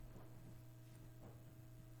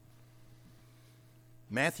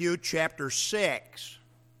Matthew chapter 6.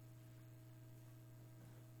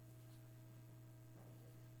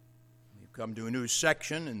 We've come to a new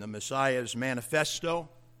section in the Messiah's Manifesto.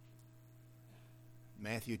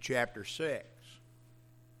 Matthew chapter 6.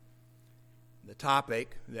 The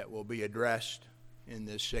topic that will be addressed in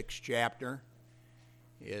this 6th chapter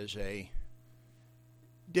is a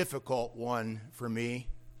difficult one for me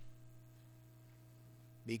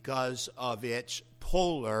because of its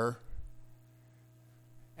polar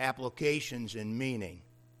applications and meaning,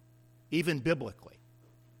 even biblically.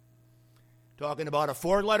 Talking about a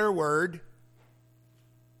 4-letter word.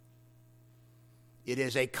 It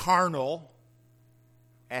is a carnal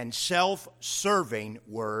and self-serving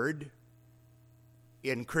word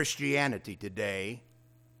in Christianity today,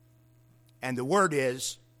 and the word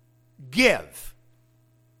is give.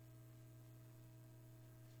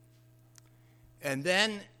 And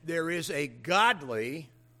then there is a godly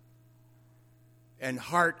and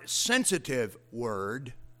heart-sensitive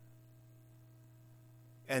word,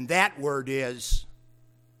 and that word is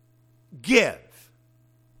give.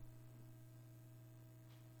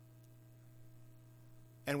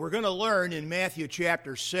 And we're going to learn in Matthew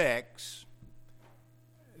chapter 6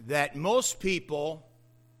 that most people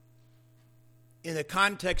in the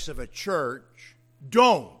context of a church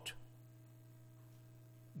don't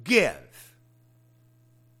give.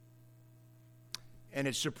 And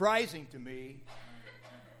it's surprising to me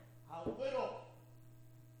how little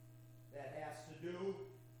that has to do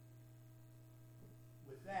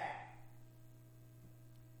with that.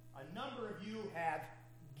 A number of you have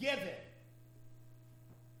given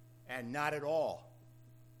and not at all.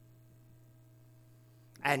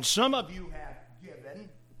 And some of you have given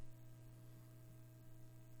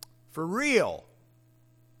for real.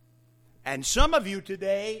 And some of you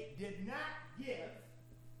today did not give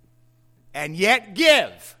and yet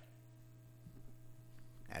give.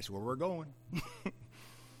 That's where we're going.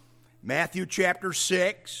 Matthew chapter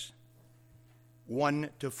 6,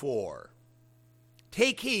 1-4.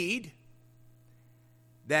 Take heed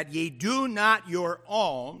that ye do not your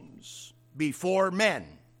alms before men,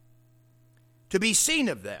 to be seen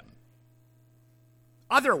of them.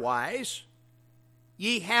 Otherwise,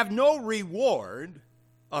 ye have no reward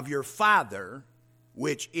of your Father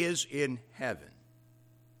which is in heaven.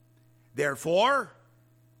 Therefore,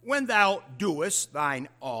 when thou doest thine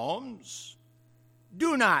alms,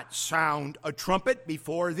 do not sound a trumpet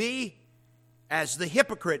before thee, as the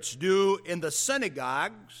hypocrites do in the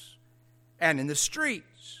synagogues and in the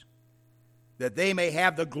streets, that they may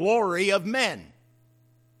have the glory of men.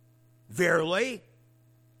 Verily,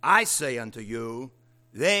 I say unto you,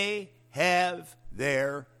 they have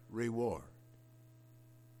their reward.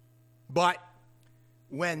 But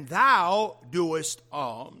when thou doest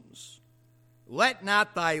alms, let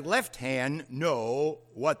not thy left hand know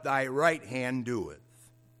what thy right hand doeth,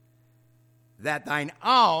 that thine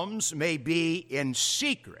alms may be in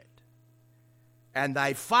secret, and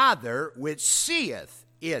thy Father which seeth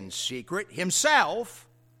in secret himself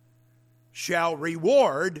shall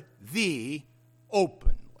reward thee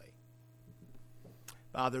openly.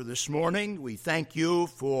 Father, this morning we thank you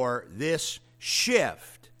for this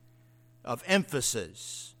shift of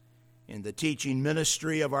emphasis in the teaching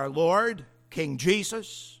ministry of our Lord, King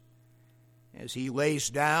Jesus, as he lays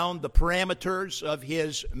down the parameters of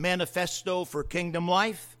his manifesto for kingdom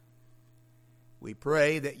life. We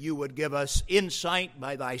pray that you would give us insight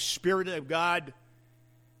by thy Spirit of God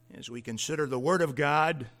as we consider the Word of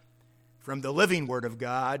God from the living Word of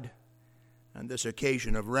God on this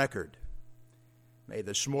occasion of record. May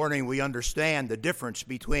this morning we understand the difference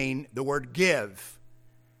between the word give,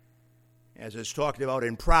 as it's talked about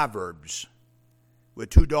in Proverbs, with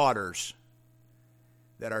 2 daughters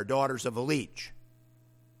that are daughters of a leech,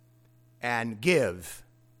 and give,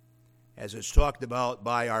 as it's talked about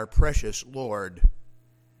by our precious Lord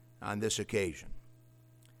on this occasion.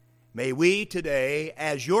 May we today,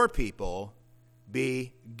 as your people,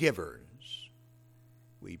 be givers.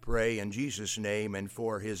 We pray in Jesus' name and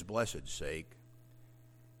for his blessed sake.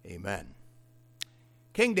 Amen.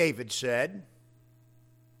 King David said,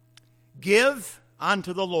 Give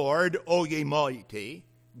unto the Lord, O ye mighty,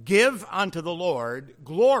 give unto the Lord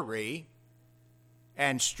glory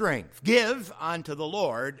and strength. Give unto the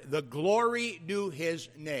Lord the glory due his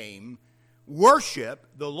name. Worship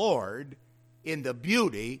the Lord in the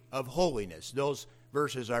beauty of holiness. Those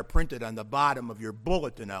verses are printed on the bottom of your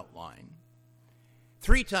bulletin outline.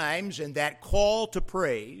 3 times in that call to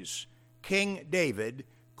praise, King David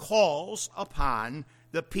calls upon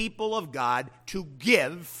the people of God to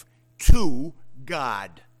give to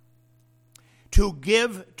God, to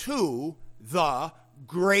give to the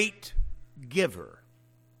great giver.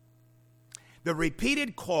 the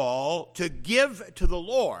repeated call to give to the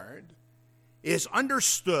Lord is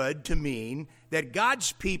understood to mean that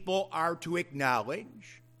God's people are to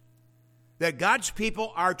acknowledge, that God's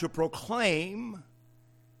people are to proclaim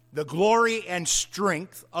the glory and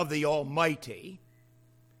strength of the Almighty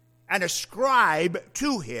and ascribe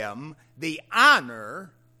to him the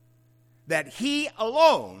honor that he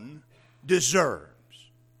alone deserves.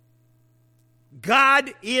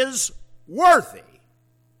 God is worthy,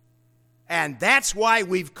 and that's why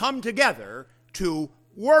we've come together to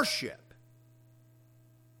worship.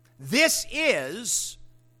 This is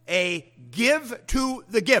a give to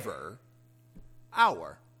the giver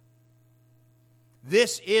hour.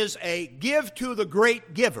 This is a give to the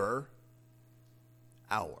great giver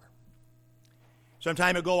hour. Some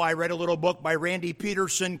time ago, I read a little book by Randy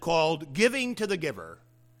Peterson called Giving to the Giver,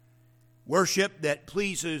 Worship That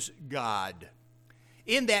Pleases God.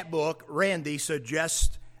 In that book, Randy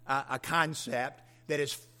suggests a concept that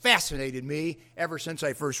has fascinated me ever since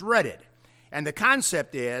I first read it. And the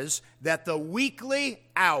concept is that the weekly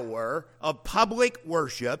hour of public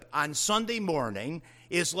worship on Sunday morning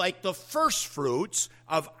is like the first fruits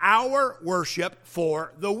of our worship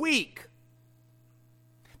for the week.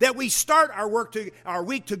 That we start our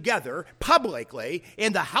week together publicly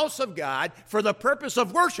in the house of God for the purpose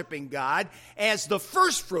of worshiping God as the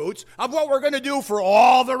first fruits of what we're going to do for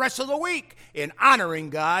all the rest of the week in honoring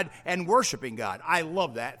God and worshiping God. I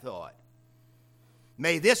love that thought.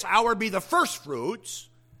 May this hour be the first fruits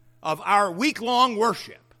of our week-long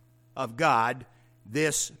worship of God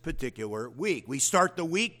this particular week. We start the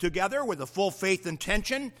week together with a full faith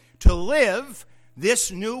intention to live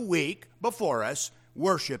this new week before us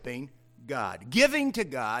worshiping God, giving to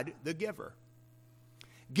God the giver,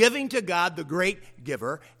 giving to God the great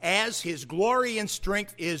giver as his glory and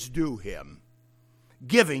strength is due him,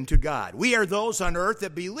 giving to God. We are those on earth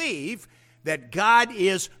that believe that God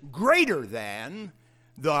is greater than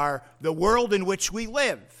the world in which we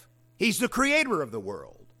live. He's the creator of the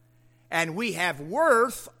world, and we have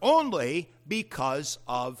worth only because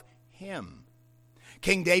of him.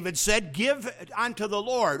 King David said, give unto the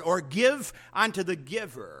Lord, or give unto the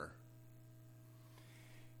giver.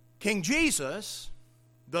 King Jesus,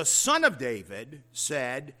 the son of David,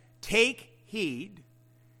 said, take heed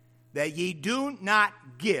that ye do not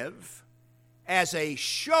give as a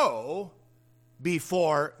show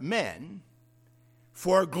before men,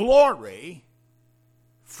 for glory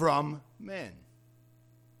from men.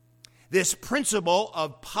 This principle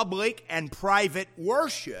of public and private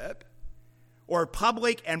worship, or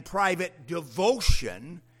public and private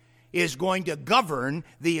devotion, is going to govern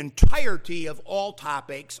the entirety of all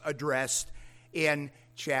topics addressed in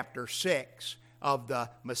chapter 6 of the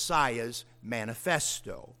Messiah's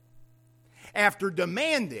Manifesto. After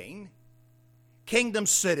demanding kingdom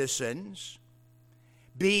citizens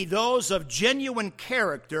be those of genuine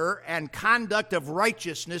character and conduct of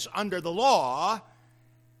righteousness under the law,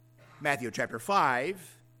 Matthew chapter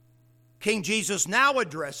 5, King Jesus now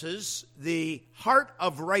addresses the heart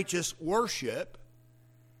of righteous worship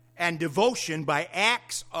and devotion by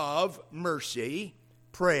acts of mercy,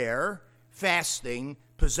 prayer, fasting,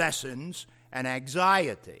 possessions, and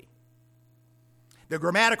anxiety. The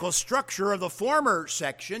grammatical structure of the former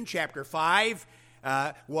section, chapter 5,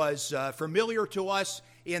 was familiar to us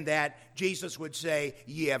in that Jesus would say,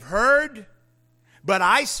 ye have heard, but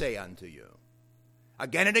I say unto you.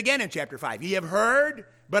 Again and again in chapter 5, ye have heard,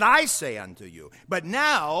 but I say unto you. But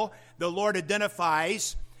now the Lord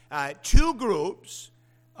identifies two groups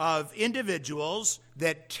of individuals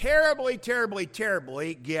that terribly, terribly,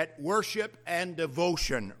 terribly get worship and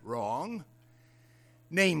devotion wrong,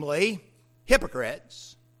 namely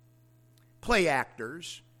hypocrites, play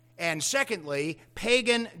actors, and secondly,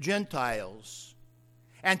 pagan Gentiles.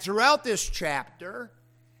 And throughout this chapter,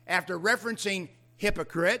 after referencing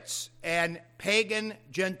hypocrites and pagan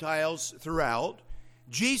Gentiles throughout,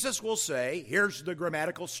 Jesus will say, here's the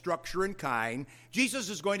grammatical structure and kind, Jesus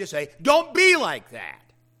is going to say, don't be like that.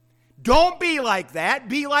 Don't be like that,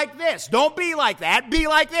 be like this. Don't be like that, be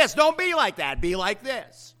like this. Don't be like that, be like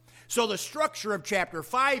this. So the structure of chapter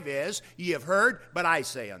 5 is, ye have heard, but I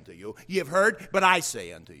say unto you. Ye have heard, but I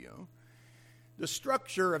say unto you. The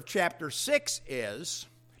structure of chapter 6 is,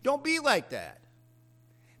 don't be like that.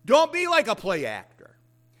 Don't be like a play actor.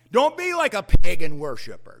 Don't be like a pagan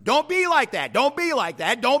worshiper. Don't be like that. Don't be like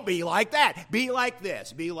that. Don't be like that. Be like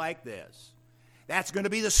this. Be like this. That's going to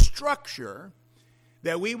be the structure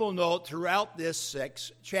that we will note throughout this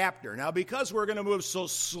 6th chapter. Now, because we're going to move so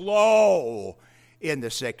slow in the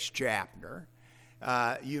 6th chapter,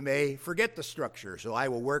 you may forget the structure. So I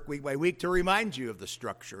will work week by week to remind you of the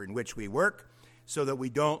structure in which we work, so that we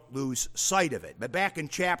don't lose sight of it. But back in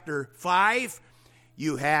chapter 5,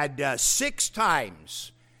 you had 6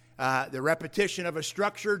 times the repetition of a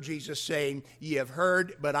structure, Jesus saying, "Ye have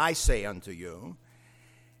heard, but I say unto you."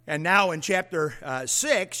 And now in chapter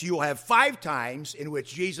 6, you'll have 5 times in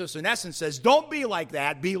which Jesus, in essence, says, don't be like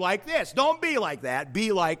that, be like this. Don't be like that,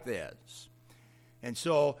 be like this. And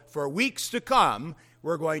so for weeks to come,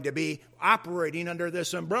 we're going to be operating under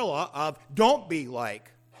this umbrella of don't be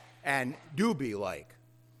like and do be like.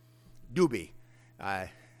 Do be.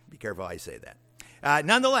 Be careful how I say that.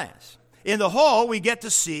 Nonetheless, in the whole, we get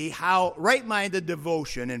to see how right-minded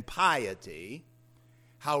devotion and piety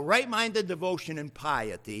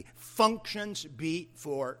functions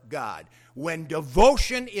before God. When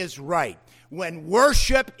devotion is right, when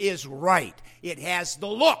worship is right, it has the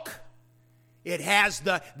look, it has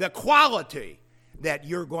the quality that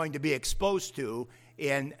you're going to be exposed to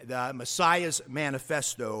in the Messiah's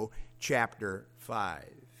Manifesto, chapter 5.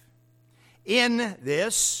 In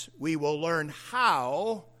this, we will learn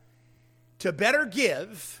how to better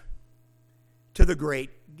give to the great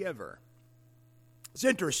giver. It's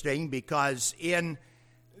interesting because in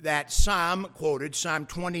that psalm quoted, Psalm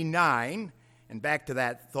 29, and back to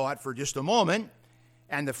that thought for just a moment,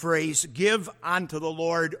 and the phrase, "Give unto the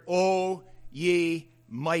Lord, O ye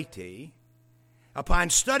mighty," upon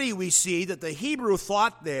study we see that the Hebrew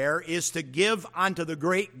thought there is to give unto the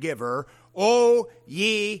great giver, O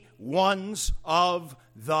ye ones of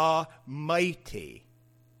the mighty.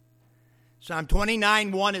 Psalm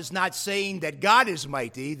 29:1 is not saying that God is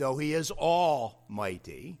mighty, though he is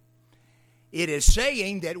almighty. It is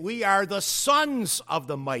saying that we are the sons of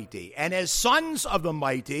the mighty, and as sons of the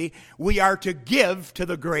mighty, we are to give to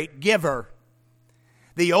the great giver.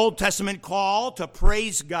 The Old Testament call to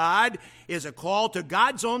praise God is a call to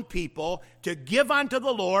God's own people to give unto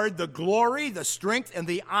the Lord the glory, the strength, and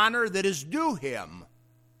the honor that is due him.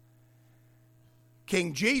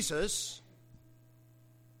 King Jesus,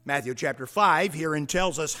 Matthew chapter 5, herein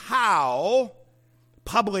tells us how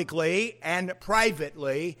publicly and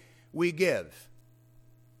privately we give.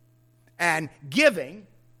 And giving,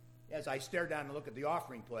 as I stare down and look at the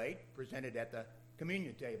offering plate presented at the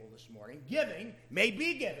communion table this morning, giving may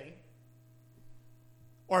be giving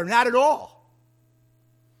or not at all.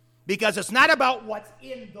 Because it's not about what's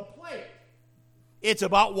in the plate. It's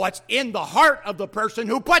about what's in the heart of the person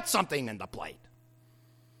who put something in the plate.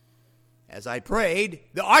 As I prayed,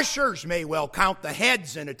 the ushers may well count the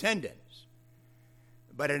heads in attendance.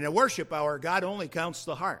 But in a worship hour, God only counts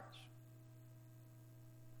the hearts.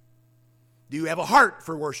 Do you have a heart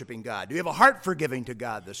for worshiping God? Do you have a heart for giving to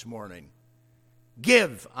God this morning?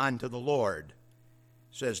 Give unto the Lord,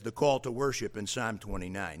 says the call to worship in Psalm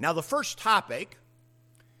 29. Now, the first topic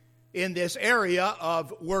in this area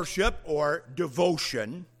of worship or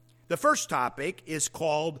devotion, the first topic is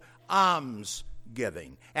called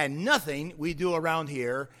almsgiving. And nothing we do around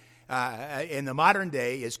here in the modern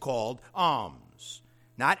day is called alms.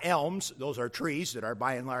 Not elms, those are trees that are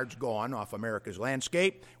by and large gone off America's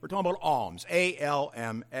landscape. We're talking about alms,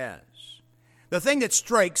 A-L-M-S. The thing that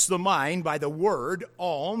strikes the mind by the word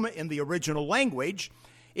alm in the original language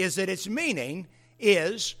is that its meaning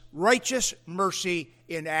is righteous mercy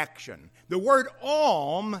in action. The word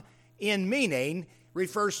alm in meaning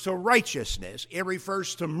refers to righteousness. It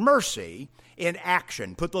refers to mercy in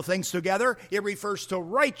action. Put the things together, it refers to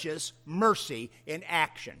righteous mercy in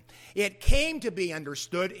action. It came to be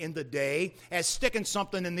understood in the day as sticking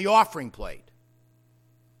something in the offering plate.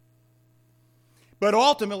 But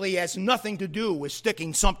ultimately has nothing to do with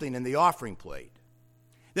sticking something in the offering plate.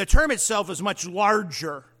 The term itself is much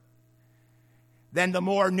larger than the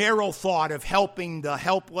more narrow thought of helping the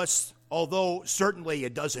helpless, although certainly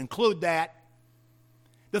it does include that.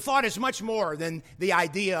 The thought is much more than the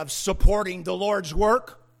idea of supporting the Lord's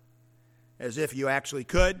work, as if you actually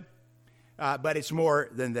could, but it's more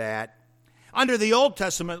than that. Under the Old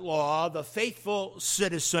Testament law, the faithful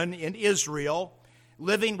citizen in Israel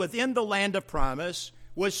living within the land of promise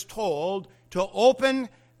was told to open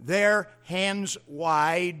their hands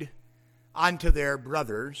wide unto their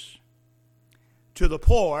brothers, to the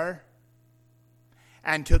poor,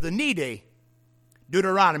 and to the needy.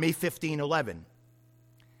 Deuteronomy 15:11.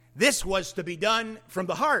 This was to be done from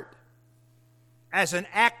the heart as an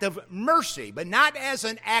act of mercy, but not as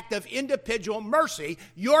an act of individual mercy,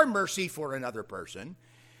 your mercy for another person,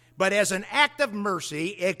 but as an act of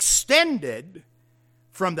mercy extended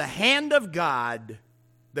from the hand of God,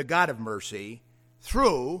 the God of mercy,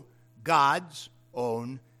 through God's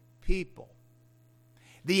own people.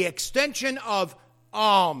 The extension of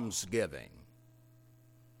almsgiving,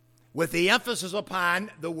 with the emphasis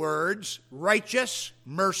upon the words righteous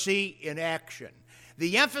mercy in action.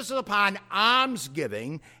 the emphasis upon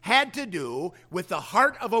almsgiving had to do with the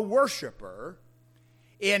heart of a worshiper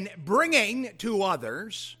in bringing to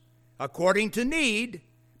others, according to need,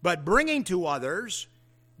 but bringing to others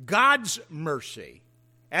God's mercy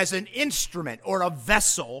as an instrument or a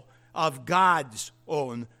vessel of God's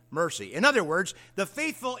own mercy. In other words, the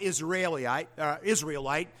faithful Israelite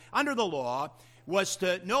under the law was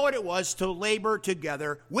to know what it was to labor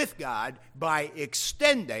together with God by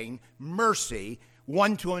extending mercy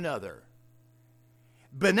one to another.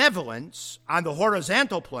 Benevolence on the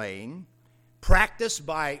horizontal plane, practiced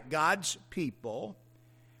by God's people,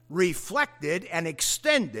 reflected and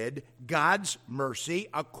extended God's mercy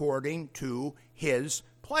according to his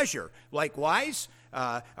pleasure. Likewise,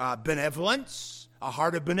 benevolence, a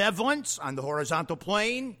heart of benevolence on the horizontal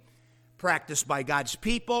plane, practiced by God's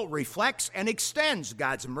people, reflects and extends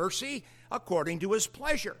God's mercy according to his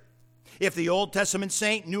pleasure. If the Old Testament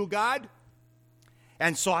saint knew God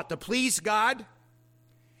and sought to please God,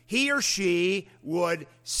 he or she would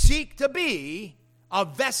seek to be a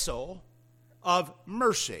vessel of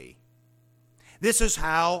mercy. This is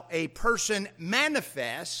how a person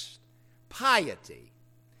manifests piety.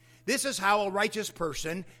 This is how a righteous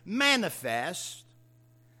person manifests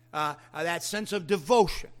that sense of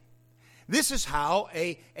devotion. This is how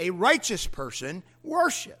a righteous person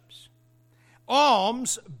worships.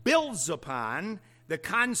 Alms builds upon the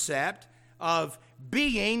concept of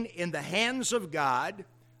being in the hands of God,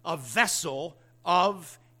 a vessel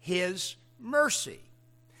of his mercy.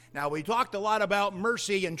 Now, we talked a lot about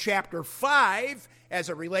mercy in chapter 5 as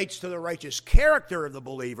it relates to the righteous character of the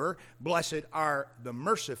believer. Blessed are the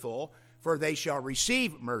merciful, for they shall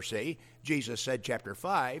receive mercy, Jesus said, chapter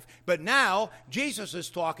 5. But now, Jesus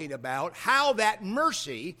is talking about how that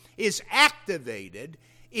mercy is activated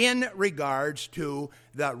in regards to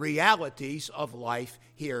the realities of life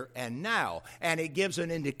here and now. And it gives an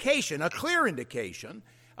indication, a clear indication,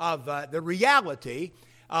 of the reality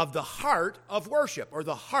of the heart of worship, or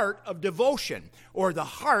the heart of devotion, or the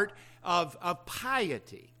heart of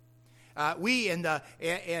piety. We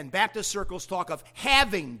in Baptist circles talk of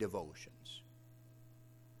having devotions.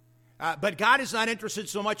 But God is not interested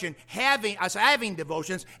so much in us having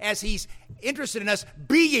devotions as he's interested in us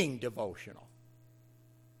being devotional.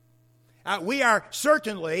 We are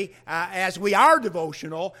certainly, as we are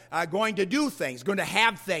devotional, going to do things, going to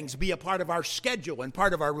have things be a part of our schedule and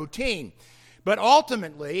part of our routine. But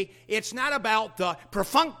ultimately, it's not about the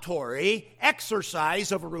perfunctory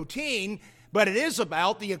exercise of a routine, but it is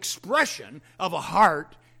about the expression of a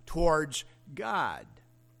heart towards God.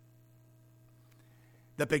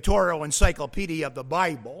 The Pictorial Encyclopedia of the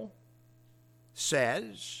Bible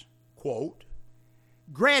says, quote,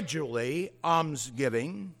 "Gradually,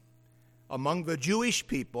 almsgiving among the Jewish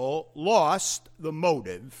people lost the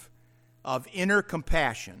motive of inner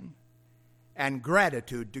compassion and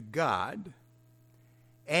gratitude to God,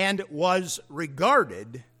 and was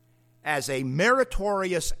regarded as a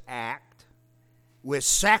meritorious act with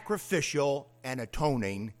sacrificial and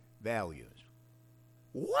atoning values."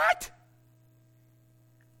 What?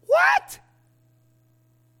 What?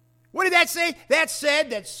 What did that say? That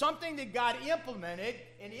said that something that God implemented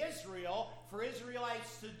in Israel for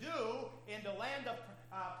Israelites to do in the land of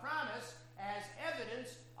promise as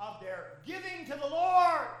evidence of their giving to the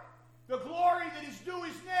Lord, the glory that is due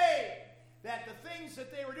his name, that the things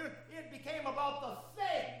that they were doing, it became about the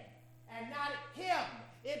thing and not him.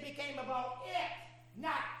 It became about it,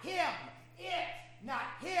 not him. It,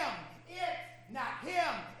 not him. It, not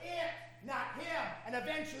him. It, not him. And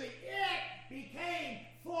eventually it became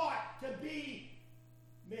thought to be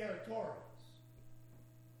meritorious.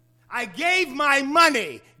 I gave my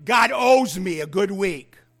money. God owes me a good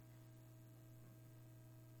week.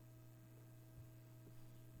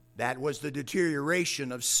 That was the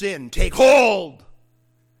deterioration of sin take hold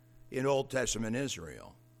in Old Testament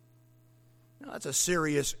Israel. Now, that's a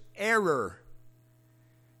serious error.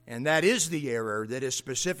 And that is the error that is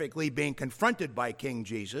specifically being confronted by King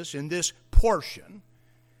Jesus in this portion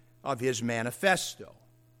of his manifesto.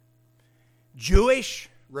 Jewish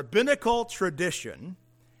rabbinical tradition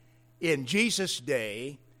in Jesus'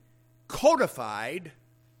 day codified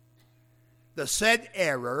the said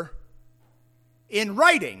error in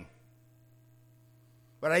writing.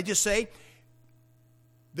 What did I just say?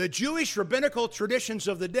 The Jewish rabbinical traditions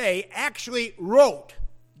of the day actually wrote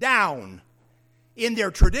down in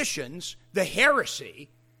their traditions the heresy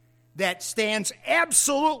that stands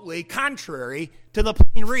absolutely contrary to the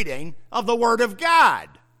plain reading of the Word of God.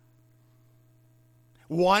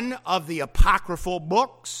 One of the apocryphal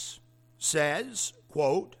books says,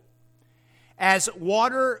 quote, "As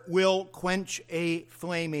water will quench a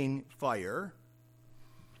flaming fire,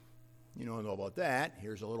 You don't know about that.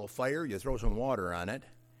 Here's a little fire. You throw some water on it.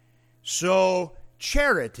 So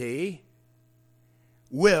charity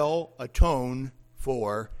will atone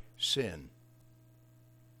for sin.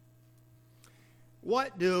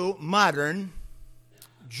 What do modern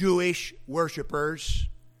Jewish worshipers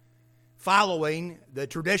following the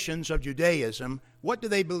traditions of Judaism, what do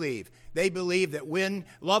they believe? They believe that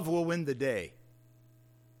love will win the day.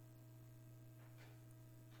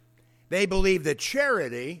 They believe that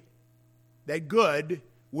charity, that good,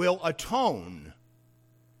 will atone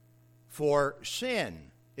for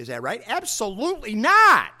sin. Is that right? Absolutely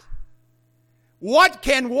not. What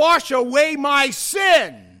can wash away my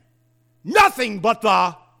sin? Nothing but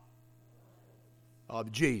the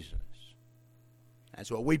of Jesus. That's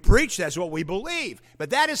what we preach, that's what we believe. But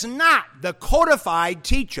that is not the codified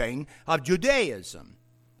teaching of Judaism.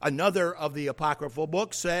 Another of the apocryphal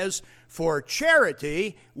books says, for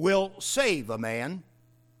charity will save a man.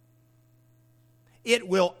 It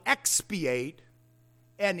will expiate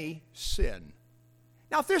any sin.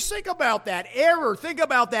 Now, think about that error. Think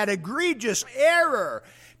about that egregious error.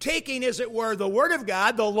 Taking, as it were, the Word of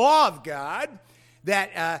God, the law of God,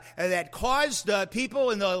 that caused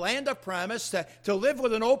people in the land of promise to live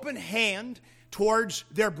with an open hand towards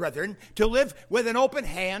their brethren, to live with an open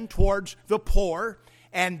hand towards the poor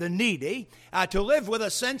and the needy, to live with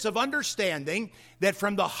a sense of understanding that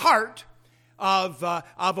from the heart of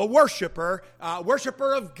a worshiper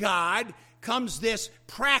of God, comes this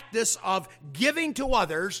practice of giving to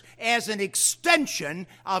others as an extension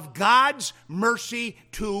of God's mercy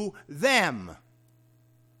to them.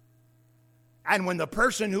 And when the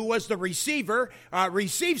person who was the receiver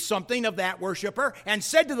received something of that worshiper and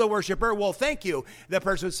said to the worshiper, well, thank you, the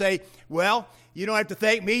person would say, well, you don't have to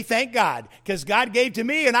thank me, thank God, because God gave to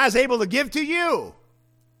me and I was able to give to you.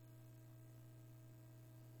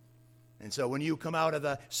 And so when you come out of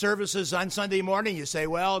the services on Sunday morning, you say,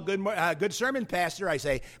 well, good sermon, Pastor. I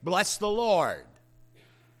say, bless the Lord.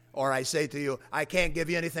 Or I say to you, I can't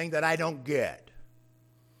give you anything that I don't get.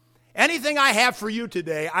 Anything I have for you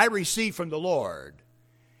today, I receive from the Lord.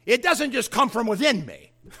 It doesn't just come from within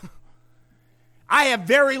me. I have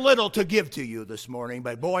very little to give to you this morning,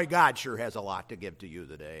 but boy, God sure has a lot to give to you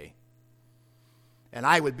today. And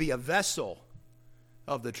I would be a vessel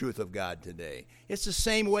of the truth of God today. It's the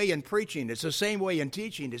same way in preaching. It's the same way in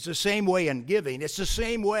teaching. It's the same way in giving. It's the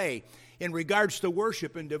same way in regards to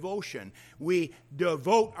worship and devotion. We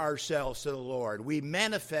devote ourselves to the Lord. We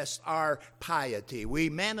manifest our piety. We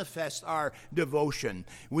manifest our devotion.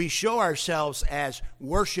 We show ourselves as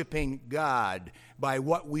worshiping God by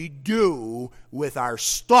what we do with our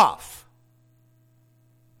stuff.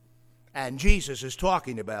 And Jesus is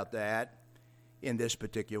talking about that in this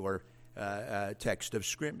particular text of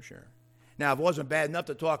Scripture. Now, if it wasn't bad enough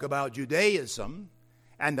to talk about Judaism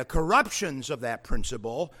and the corruptions of that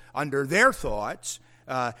principle under their thoughts,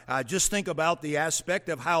 just think about the aspect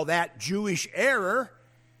of how that Jewish error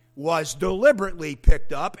was deliberately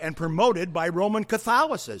picked up and promoted by Roman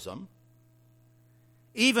Catholicism,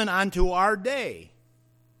 even unto our day.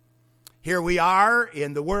 Here we are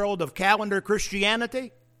in the world of calendar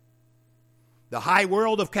Christianity, the high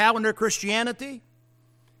world of calendar Christianity,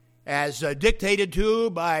 as dictated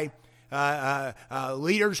to by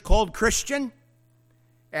leaders called Christian,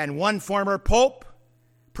 and one former pope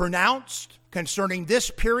pronounced concerning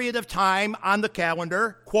this period of time on the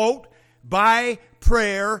calendar, quote, by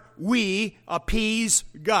prayer we appease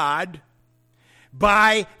God,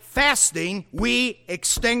 by fasting we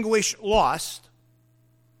extinguish lust,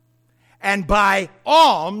 and by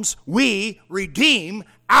alms we redeem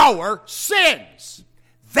our sins.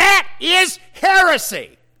 That is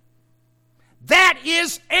heresy. That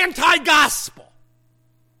is anti-gospel.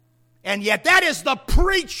 And yet that is the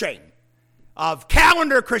preaching of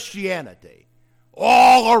calendar Christianity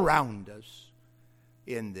all around us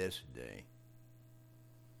in this day.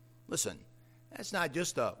 Listen, that's not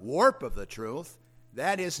just a warp of the truth.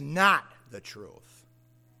 That is not the truth.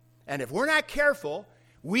 And if we're not careful,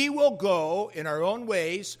 we will go in our own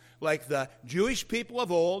ways like the Jewish people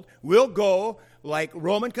of old. We'll go like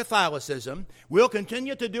Roman Catholicism. We'll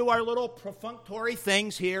continue to do our little perfunctory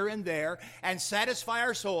things here and there and satisfy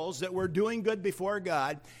our souls that we're doing good before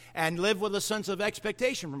God and live with a sense of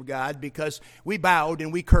expectation from God because we bowed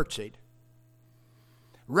and we curtsied.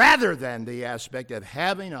 Rather than the aspect of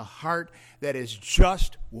having a heart that is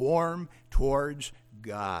just warm towards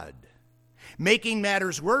God. Making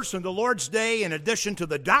matters worse, in the Lord's day, in addition to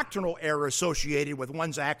the doctrinal error associated with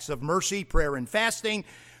one's acts of mercy, prayer, and fasting,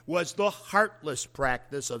 was the heartless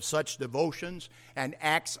practice of such devotions and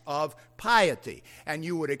acts of piety. And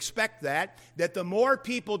you would expect that the more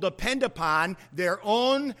people depend upon their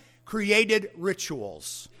own created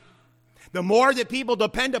rituals. The more that people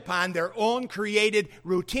depend upon their own created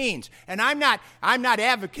routines. And I'm not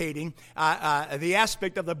advocating the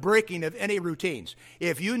aspect of the breaking of any routines.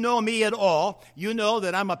 If you know me at all, you know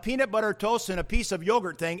that I'm a peanut butter toast and a piece of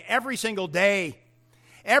yogurt thing every single day.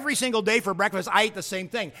 Every single day for breakfast, I eat the same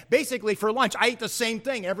thing. Basically, for lunch, I eat the same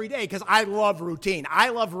thing every day because I love routine. I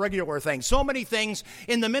love regular things. So many things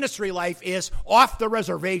in the ministry life is off the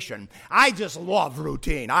reservation. I just love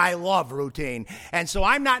routine. I love routine. And so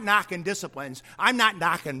I'm not knocking disciplines. I'm not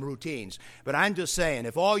knocking routines. But I'm just saying,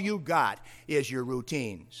 if all you got is your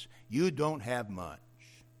routines, you don't have much.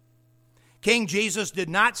 King Jesus did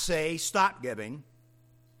not say, stop giving.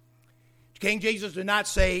 King Jesus did not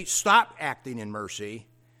say, stop acting in mercy,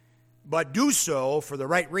 but do so for the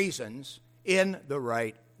right reasons in the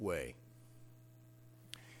right way.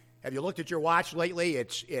 Have you looked at your watch lately?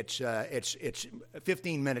 It's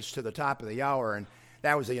 15 minutes to the top of the hour, and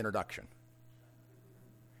that was the introduction.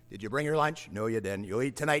 Did you bring your lunch? No, you didn't. You'll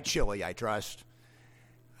eat tonight chili, I trust.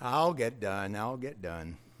 I'll get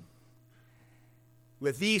done.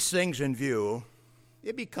 With these things in view,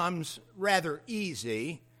 it becomes rather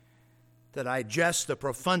easy to digest the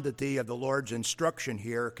profundity of the Lord's instruction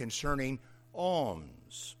here concerning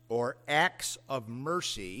alms, or acts of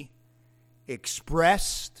mercy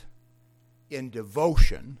expressed in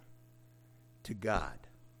devotion to God.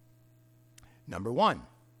 Number one,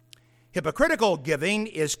 hypocritical giving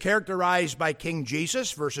is characterized by King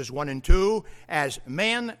Jesus, verses 1 and 2, as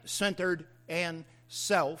man-centered and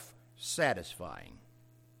self-satisfying.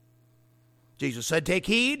 Jesus said, take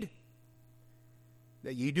heed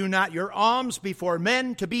that ye do not your alms before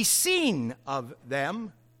men to be seen of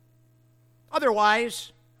them.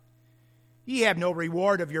 Otherwise, ye have no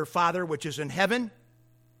reward of your Father which is in heaven.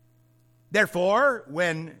 Therefore,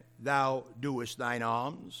 when thou doest thine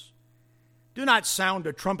alms, do not sound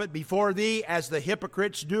a trumpet before thee, as the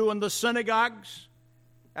hypocrites do in the synagogues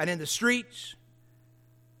and in the streets,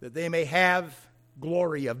 that they may have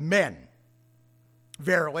glory of men.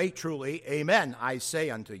 Verily, truly, amen, I say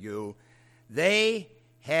unto you, they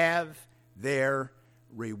have their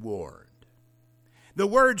reward. The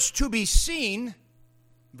words to be seen,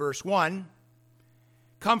 verse 1,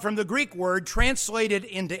 come from the Greek word translated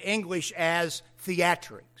into English as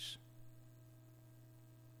theatrics.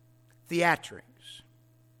 Theatrics.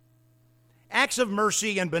 Acts of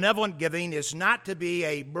mercy and benevolent giving is not to be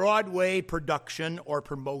a Broadway production or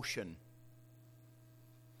promotion.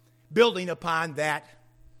 Building upon that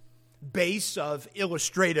base of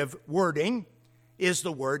illustrative wording is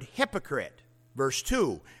the word hypocrite, verse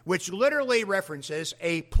 2, which literally references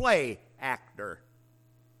a play actor.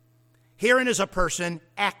 Herein is a person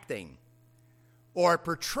acting or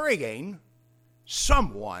portraying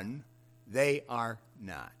someone they are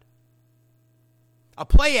not. A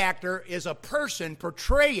play actor is a person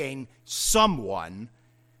portraying someone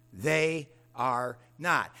they are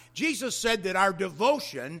not. Jesus said that our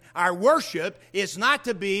devotion, our worship, is not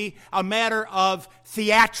to be a matter of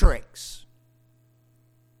theatrics.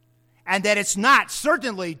 And that it's not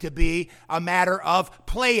certainly to be a matter of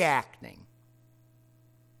play acting.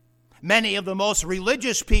 Many of the most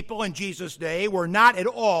religious people in Jesus' day were not at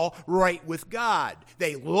all right with God.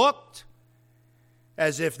 They looked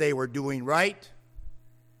as if they were doing right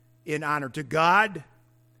in honor to God,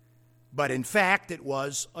 but in fact it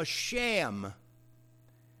was a sham.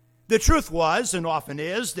 The truth was, and often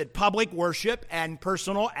is, that public worship and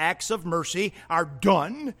personal acts of mercy are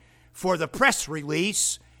done for the press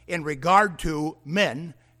release in regard to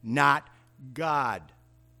men, not God.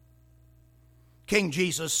 King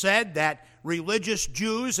Jesus said that religious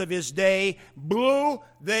Jews of his day blew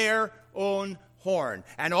their own horn.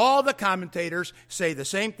 And all the commentators say the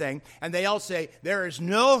same thing, and they all say there is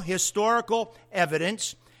no historical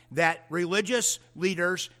evidence that religious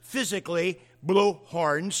leaders physically blew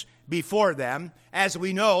horns before them, as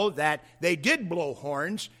we know that they did blow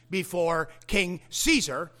horns before King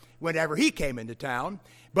Caesar whenever he came into town.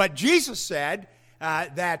 But Jesus said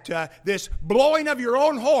that this blowing of your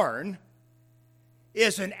own horn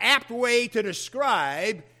is an apt way to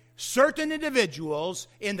describe certain individuals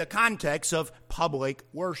in the context of public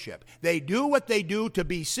worship. They do what they do to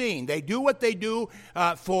be seen. They do what they do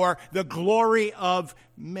for the glory of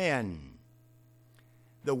men.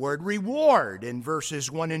 The word reward in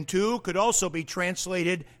verses 1 and 2 could also be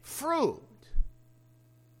translated fruit.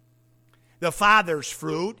 The Father's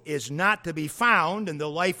fruit is not to be found in the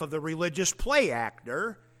life of the religious play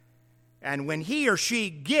actor, and when he or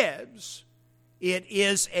she gives, it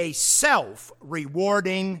is a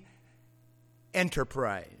self-rewarding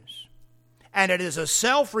enterprise. And it is a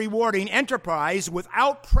self-rewarding enterprise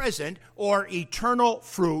without present or eternal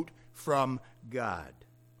fruit from God.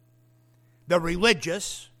 The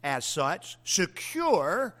religious, as such,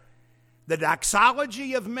 secure the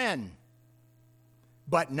doxology of men,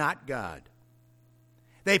 but not God.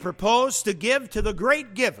 They propose to give to the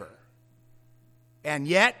great giver, and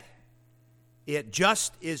yet it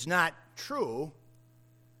just is not true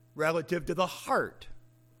relative to the heart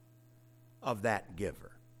of that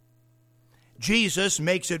giver. Jesus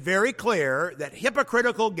makes it very clear that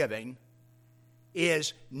hypocritical giving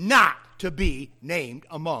is not to be named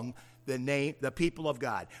among the people of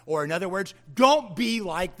God. Or in other words, don't be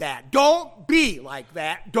like that. Don't be like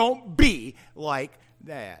that. Don't be like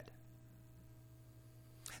that.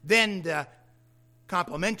 Then the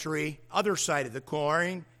complementary other side of the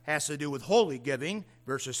coin has to do with holy giving,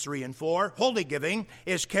 verses 3 and 4. Holy giving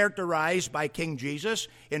is characterized by King Jesus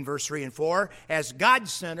in verse 3 and 4 as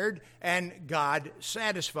God-centered and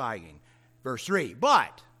God-satisfying. Verse 3,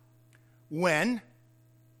 but when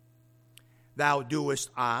thou doest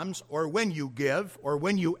alms, or when you give, or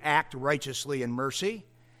when you act righteously in mercy,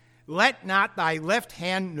 let not thy left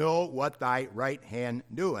hand know what thy right hand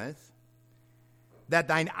doeth, that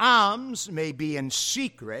thine alms may be in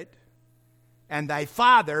secret, and thy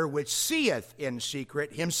Father which seeth in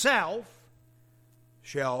secret himself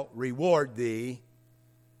shall reward thee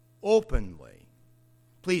openly.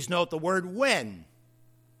 Please note the word when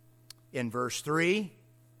in verse 3.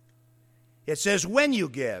 It says when you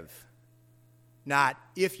give, not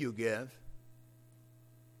if you give.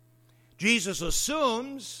 Jesus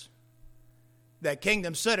assumes that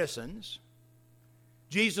kingdom citizens,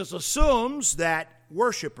 Jesus assumes that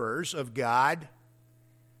worshipers of God,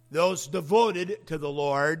 those devoted to the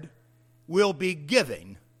Lord, will be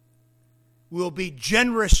giving, will be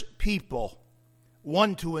generous people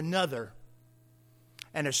one to another,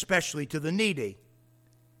 and especially to the needy.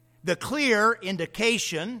 The clear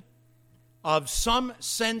indication of some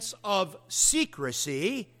sense of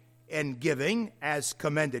secrecy in giving, as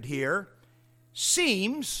commended here,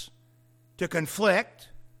 seems to conflict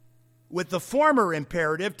with the former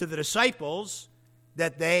imperative to the disciples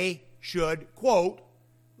that they should, quote,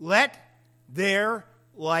 let their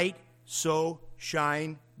light so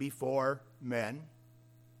shine before men,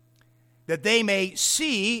 that they may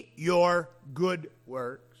see your good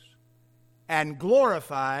works and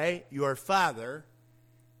glorify your Father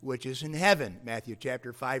which is in heaven. Matthew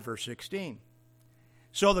chapter 5, verse 16.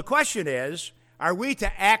 So the question is, are we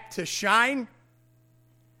to act to shine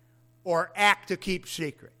or act to keep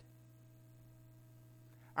secret?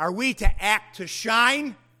 Are we to act to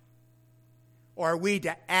shine or are we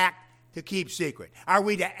to act to keep secret? Are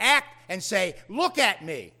we to act and say, look at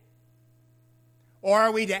me? Or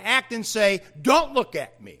are we to act and say, don't look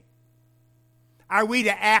at me? Are we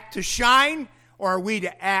to act to shine or are we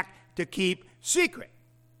to act to keep secret?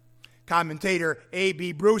 Commentator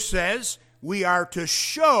A.B. Bruce says, we are to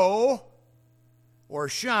show or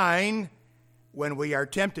shine when we are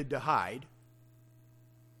tempted to hide,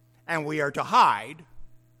 and we are to hide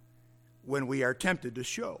when we are tempted to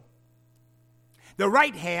show. The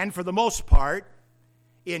right hand, for the most part,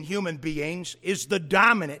 in human beings, is the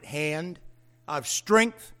dominant hand of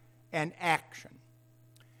strength and action.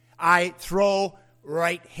 I throw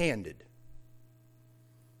right-handed.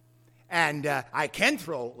 And I can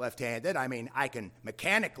throw left-handed. I mean, I can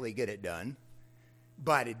mechanically get it done,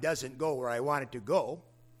 but it doesn't go where I want it to go.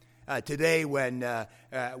 Today, when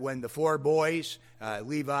the four boys,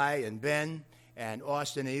 Levi and Ben and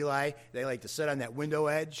Austin and Eli, they like to sit on that window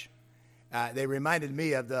edge. They reminded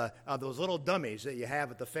me of those little dummies that you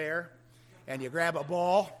have at the fair, and you grab a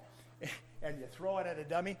ball and you throw it at a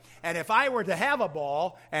dummy. And if I were to have a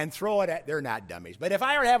ball and throw it at, they're not dummies, but if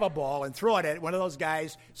I were to have a ball and throw it at one of those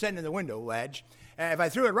guys sitting in the window ledge, if I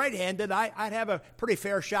threw it right-handed, I'd have a pretty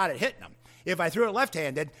fair shot at hitting them. If I threw it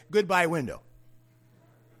left-handed, goodbye window.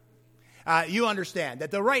 You understand that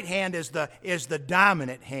the right hand is the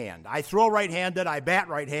dominant hand. I throw right-handed, I bat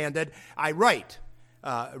right-handed, I write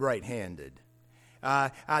right-handed.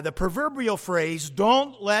 The proverbial phrase,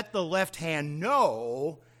 don't let the left hand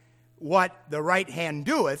know what the right hand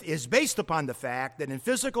doeth, is based upon the fact that in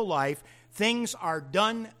physical life, things are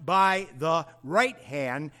done by the right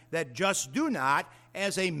hand that just do not,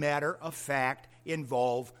 as a matter of fact,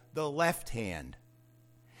 involve the left hand.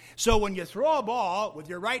 So when you throw a ball with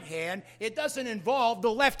your right hand, it doesn't involve the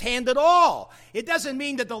left hand at all. It doesn't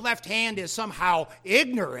mean that the left hand is somehow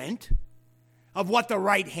ignorant of what the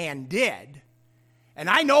right hand did. And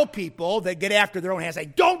I know people that get after their own hands and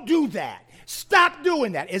say, don't do that. Stop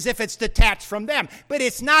doing that, as if it's detached from them. But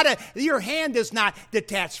it's not your hand is not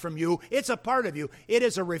detached from you. It's a part of you. It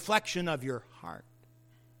is a reflection of your heart.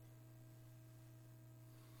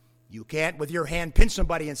 You can't with your hand pinch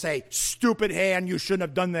somebody and say, stupid hand, you shouldn't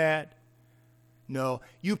have done that. No,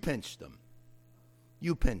 you pinched them.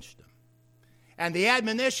 You pinched them. And the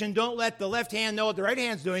admonition, don't let the left hand know what the right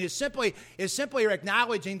hand's doing, is simply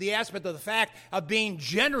acknowledging the aspect of the fact of being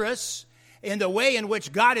generous in the way in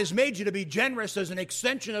which God has made you to be generous as an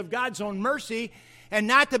extension of God's own mercy, and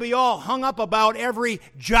not to be all hung up about every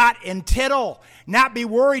jot and tittle, not be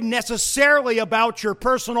worried necessarily about your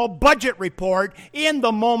personal budget report in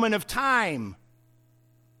the moment of time.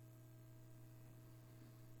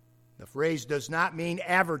 The phrase does not mean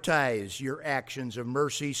advertise your actions of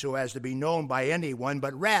mercy so as to be known by anyone,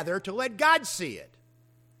 but rather to let God see it,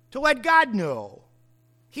 to let God know.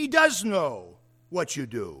 He does know what you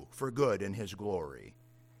do for good in His glory.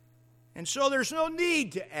 And so there's no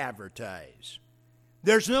need to advertise.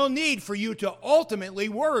 There's no need for you to ultimately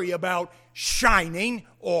worry about shining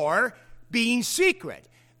or being secret.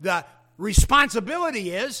 The responsibility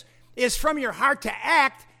is from your heart to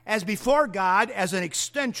act as before God as an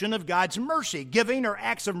extension of God's mercy, giving or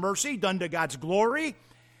acts of mercy done to God's glory,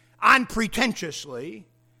 unpretentiously,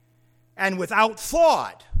 and without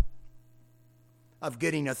thought of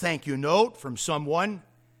getting a thank you note from someone,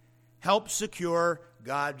 helps secure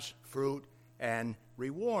God's fruit and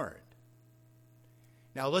reward.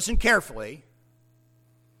 Now listen carefully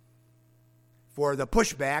for the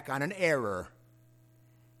pushback on an error.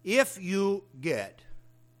 If you get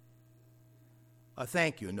a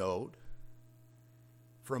thank you note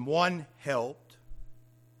from one helped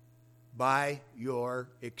by your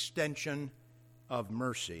extension of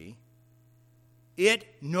mercy, it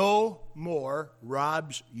no more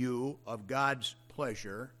robs you of God's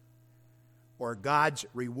pleasure or God's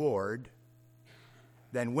reward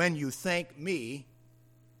than when you thank me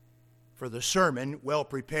for the sermon well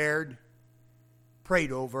prepared,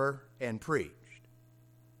 prayed over, and preached.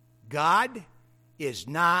 God is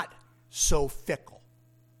not so fickle.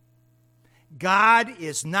 God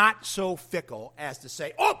is not so fickle as to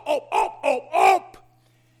say,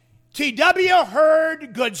 TW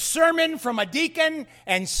heard good sermon from a deacon,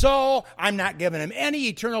 and so I'm not giving him any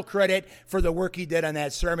eternal credit for the work he did on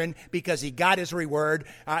that sermon because he got his reward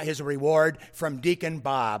from Deacon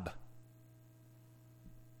Bob.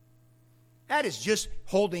 That is just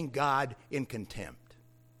holding God in contempt.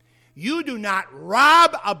 You do not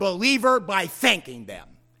rob a believer by thanking them.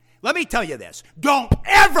 Let me tell you this. Don't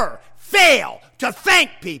ever fail to thank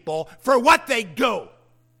people for what they do.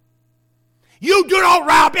 You do not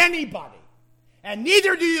rob anybody. And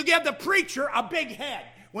neither do you give the preacher a big head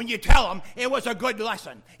when you tell him it was a good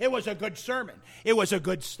lesson, it was a good sermon, it was a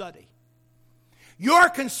good study. Your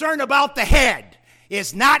concern about the head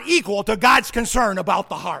is not equal to God's concern about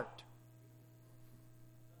the heart.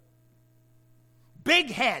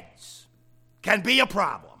 Big heads can be a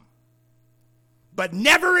problem, but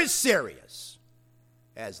never as serious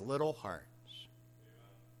as little hearts.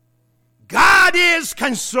 God is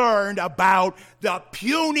concerned about the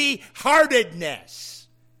puny heartedness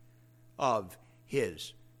of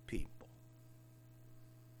His people.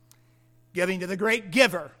 Giving to the great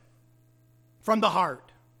giver from the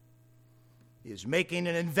heart is making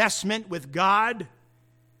an investment with God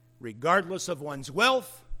regardless of one's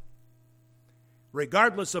wealth,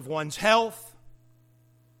 regardless of one's health,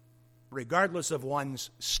 regardless of one's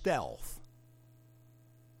stealth.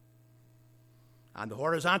 On the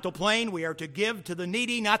horizontal plane, we are to give to the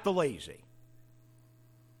needy, not the lazy.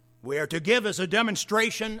 We are to give as a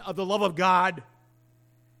demonstration of the love of God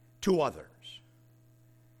to others.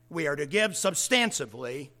 We are to give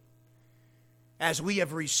substantively as we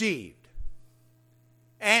have received,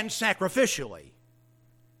 and sacrificially,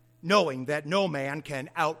 knowing that no man can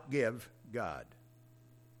outgive God.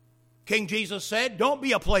 King Jesus said, don't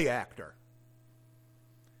be a play actor.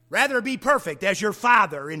 Rather be perfect as your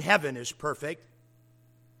Father in heaven is perfect.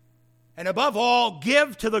 And above all,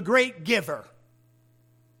 give to the great giver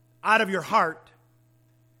out of your heart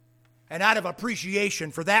and out of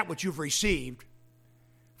appreciation for that which you've received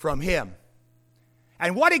from Him.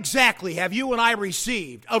 And what exactly have you and I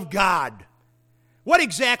received of God? What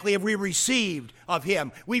exactly have we received of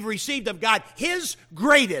Him? We've received of God His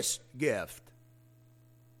greatest gift.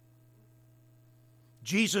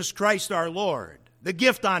 Jesus Christ our Lord, the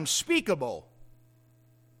gift unspeakable.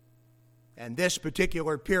 And this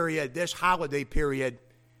particular period, this holiday period,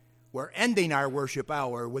 we're ending our worship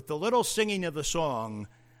hour with the little singing of the song,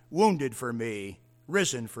 Wounded for Me,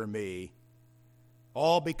 Risen for Me,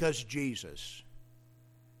 all because Jesus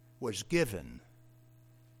was given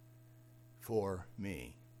for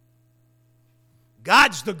me.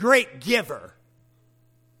 God's the great giver.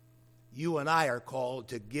 You and I are called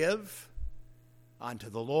to give unto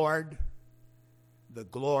the Lord the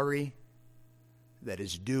glory that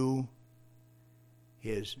is due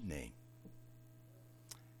his name.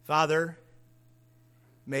 Father,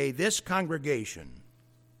 may this congregation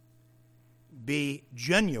be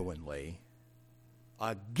genuinely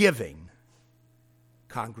a giving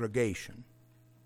congregation.